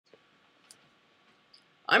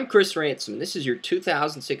I'm Chris Ransom, and this is your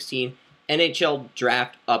 2016 NHL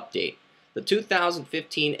Draft Update. The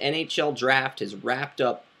 2015 NHL Draft has wrapped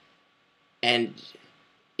up, and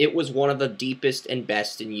it was one of the deepest and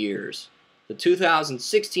best in years. The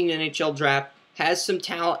 2016 NHL Draft has some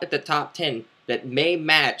talent at the top 10 that may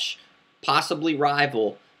match, possibly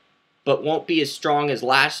rival, but won't be as strong as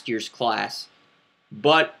last year's class.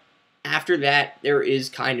 But after that, there is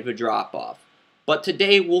kind of a drop-off. But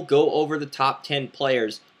today we'll go over the top 10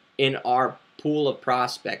 players in our pool of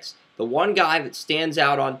prospects. The one guy that stands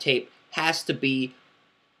out on tape has to be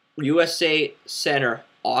USA center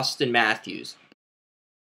Austin Matthews.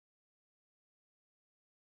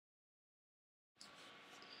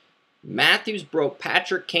 Matthews broke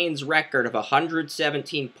Patrick Kane's record of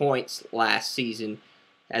 117 points last season,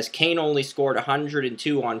 as Kane only scored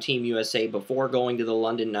 102 on Team USA before going to the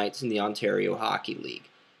London Knights in the Ontario Hockey League.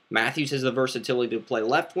 Matthews has the versatility to play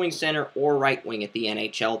left wing, center, or right wing at the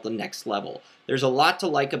NHL at the next level. There's a lot to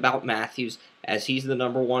like about Matthews, as he's the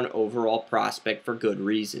 #1 overall prospect for good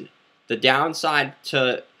reason. The downside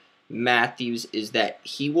to Matthews is that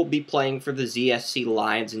he will be playing for the ZSC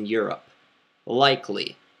Lions in Europe.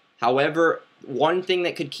 Likely. However, one thing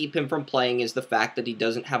that could keep him from playing is the fact that he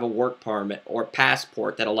doesn't have a work permit or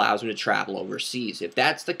passport that allows him to travel overseas. If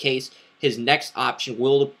that's the case, his next option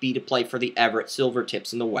will be to play for the Everett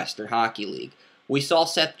Silvertips in the Western Hockey League. We saw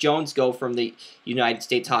Seth Jones go from the United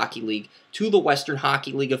States Hockey League to the Western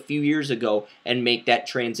Hockey League a few years ago and make that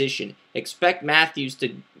transition. Expect Matthews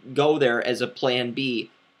to go there as a plan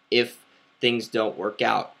B if things don't work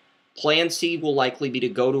out. Plan C will likely be to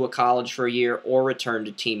go to a college for a year or return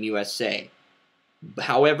to Team USA.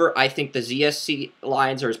 However, I think the ZSC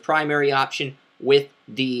Lions are his primary option, with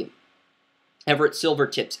the Everett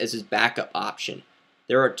Silvertips as his backup option.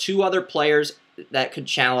 There are two other players that could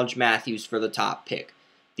challenge Matthews for the top pick.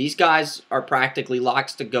 These guys are practically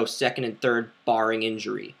locks to go second and third, barring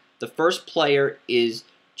injury. The first player is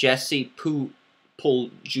Jesse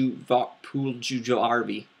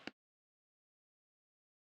Puljujarvi.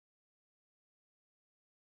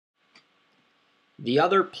 The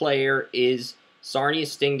other player is Sarnia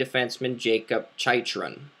Sting defenseman Jacob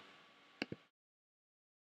Chychrun.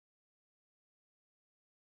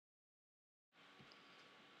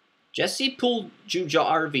 Jesse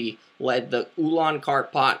Puljujarvi led the Ulan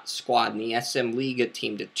Karpat squad in the SM Liga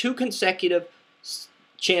team to 2 consecutive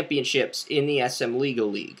championships in the SM Liga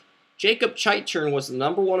League. Jacob Chychrun was the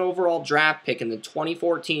 #1 overall draft pick in the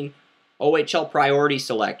 2014 OHL priority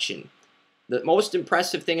selection. The most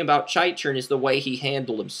impressive thing about Chychrun is the way he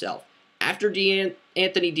handled himself. After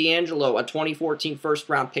Anthony D'Angelo, a 2014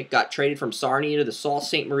 first-round pick, got traded from Sarnia to the Sault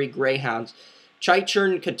Ste. Marie Greyhounds,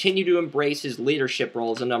 Chychrun continued to embrace his leadership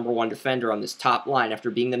role as a #1 defender on this top line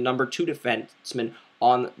after being the #2 defenseman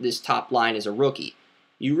on this top line as a rookie.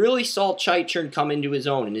 You really saw Chychrun come into his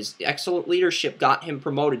own, and his excellent leadership got him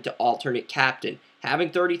promoted to alternate captain.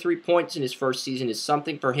 Having 33 points in his first season is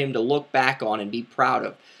something for him to look back on and be proud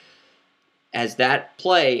of, as that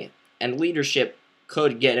play and leadership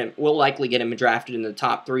will likely get him drafted in the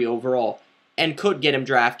top 3 overall, and could get him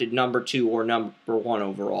drafted #2 or #1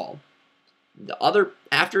 overall.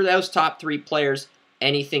 After those top 3 players,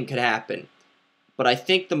 anything could happen. But I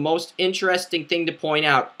think the most interesting thing to point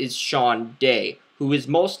out is Sean Day, who is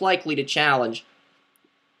most likely to challenge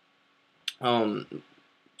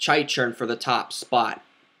Chychrun for the top spot.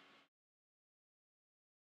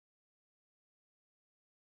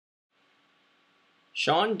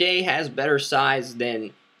 Sean Day has better size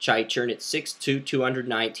than Chychrun at 6'2",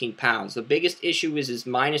 219 pounds. The biggest issue is his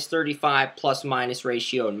 -35 plus-minus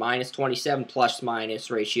ratio and -27 plus-minus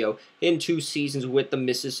ratio in 2 seasons with the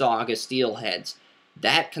Mississauga Steelheads.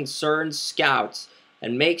 That concerns scouts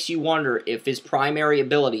and makes you wonder if his primary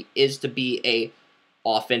ability is to be a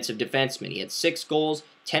offensive defenseman. He had 6 goals,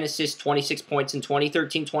 10 assists, 26 points in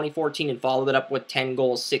 2013-2014, and followed it up with 10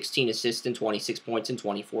 goals, 16 assists, and 26 points in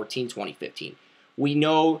 2014-2015. We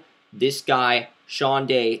know this guy, Sean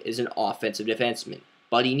Day, is an offensive defenseman,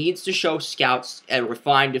 but he needs to show scouts a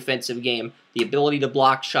refined defensive game, the ability to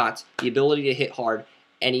block shots, the ability to hit hard,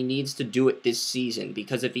 and he needs to do it this season,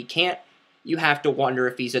 because if he can't, you have to wonder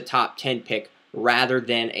if he's a top 10 pick rather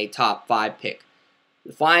than a top 5 pick.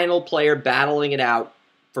 The final player battling it out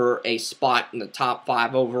for a spot in the top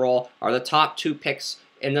 5 overall are the top 2 picks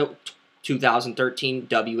in the 2013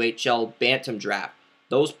 WHL Bantam Draft.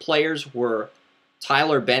 Those players were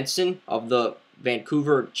Tyler Benson of the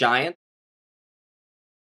Vancouver Giants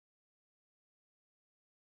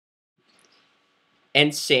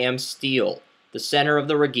and Sam Steele, the center of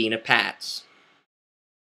the Regina Pats.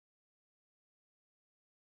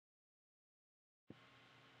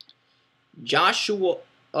 Joshua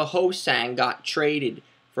Ahosang got traded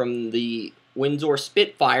from the Windsor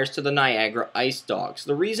Spitfires to the Niagara Ice Dogs.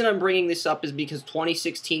 The reason I'm bringing this up is because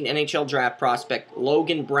 2016 NHL Draft prospect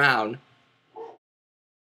Logan Brown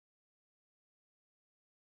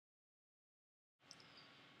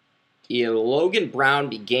Logan Brown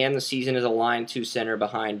began the season as a line 2 center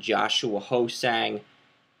behind Joshua Ho-Sang,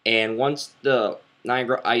 and once the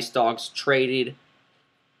Niagara Ice Dogs traded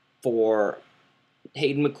for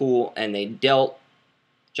Hayden McCool and they dealt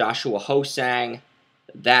Joshua Ho-Sang,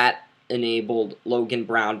 that enabled Logan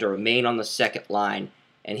Brown to remain on the second line,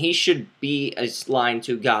 and he should be a line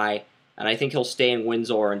 2 guy, and I think he'll stay in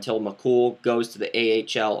Windsor until McCool goes to the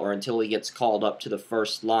AHL or until he gets called up to the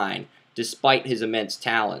first line, despite his immense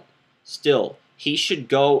talent. Still, he should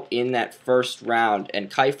go in that first round, and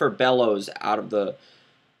Kiefer Bellows out of the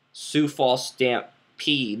Sioux Falls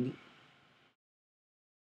Stampede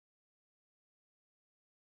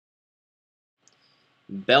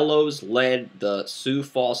Bellows led the Sioux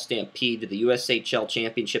Falls Stampede to the USHL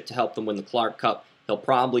Championship to help them win the Clark Cup. He'll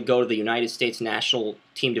probably go to the United States National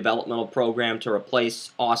Team Developmental Program to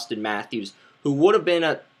replace Austin Matthews, who would have been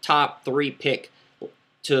a top 3 pick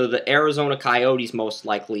to the Arizona Coyotes most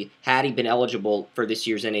likely had he been eligible for this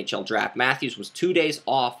year's NHL Draft. Matthews was 2 days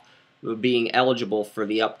off of being eligible for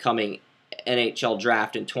the upcoming NHL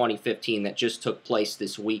Draft in 2015 that just took place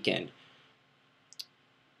this weekend.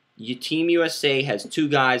 Team USA has 2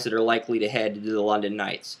 guys that are likely to head to the London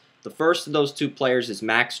Knights. The first of those 2 players is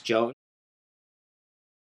Max Jones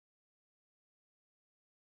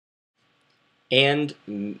and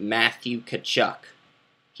Matthew Tkachuk.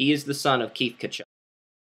 He is the son of Keith Tkachuk.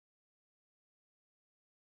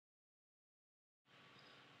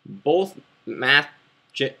 Both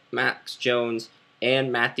Max Jones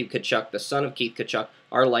and Matthew Tkachuk, the son of Keith Tkachuk,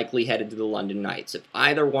 are likely headed to the London Knights. If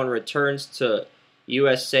either one returns to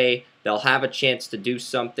USA, they'll have a chance to do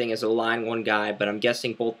something as a line 1 guy, but I'm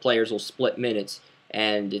guessing both players will split minutes,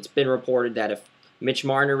 and it's been reported that if Mitch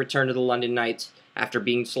Marner returned to the London Knights after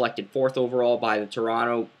being selected 4th overall by the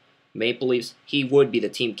Toronto Maple Leafs, he would be the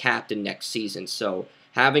team captain next season. So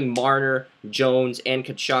having Marner, Jones, and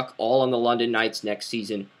Tkachuk all on the London Knights next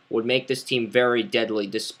season would make this team very deadly,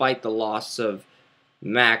 despite the loss of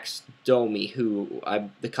Max Domi, who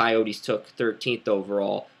the Coyotes took 13th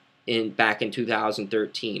overall back in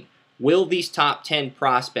 2013. Will these top 10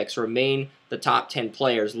 prospects remain the top 10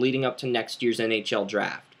 players leading up to next year's NHL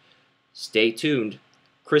Draft? Stay tuned.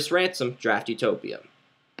 Chris Ransom, Draft Utopia.